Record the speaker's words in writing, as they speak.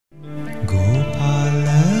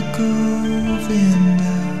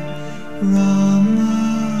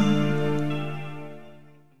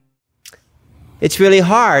It's really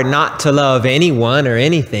hard not to love anyone or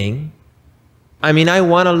anything. I mean, I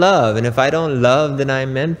want to love, and if I don't love, then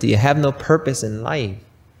I'm empty. I have no purpose in life.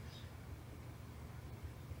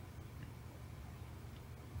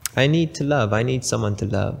 I need to love. I need someone to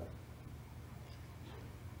love.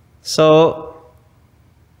 So,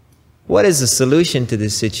 what is the solution to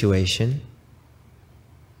this situation?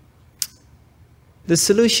 The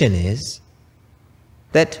solution is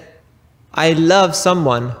that I love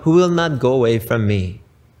someone who will not go away from me.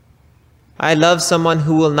 I love someone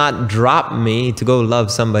who will not drop me to go love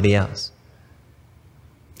somebody else.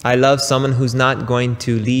 I love someone who's not going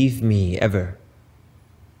to leave me ever.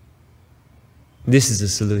 This is the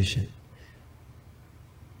solution.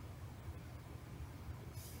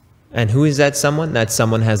 And who is that someone? That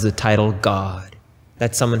someone has the title God.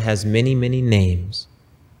 That someone has many, many names.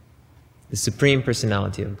 The Supreme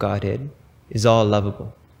Personality of Godhead is all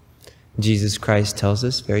lovable. Jesus Christ tells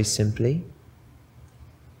us very simply,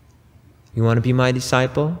 you want to be my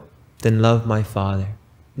disciple? Then love my Father.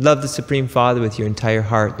 Love the Supreme Father with your entire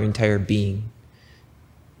heart, your entire being.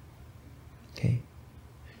 Okay?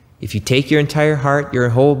 If you take your entire heart, your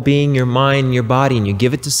whole being, your mind, your body, and you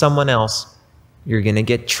give it to someone else, you're going to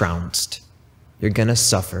get trounced. You're going to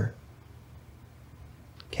suffer.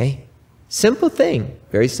 Okay? Simple thing.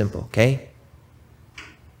 Very simple, okay?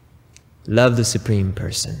 Love the Supreme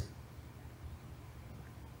Person.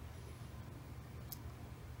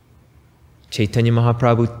 Chaitanya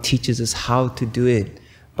Mahaprabhu teaches us how to do it.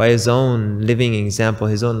 By his own living example,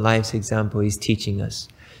 his own life's example, he's teaching us.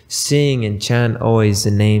 Sing and chant always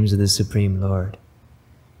the names of the Supreme Lord.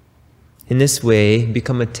 In this way,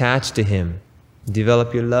 become attached to him.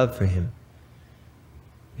 Develop your love for him.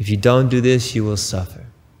 If you don't do this, you will suffer.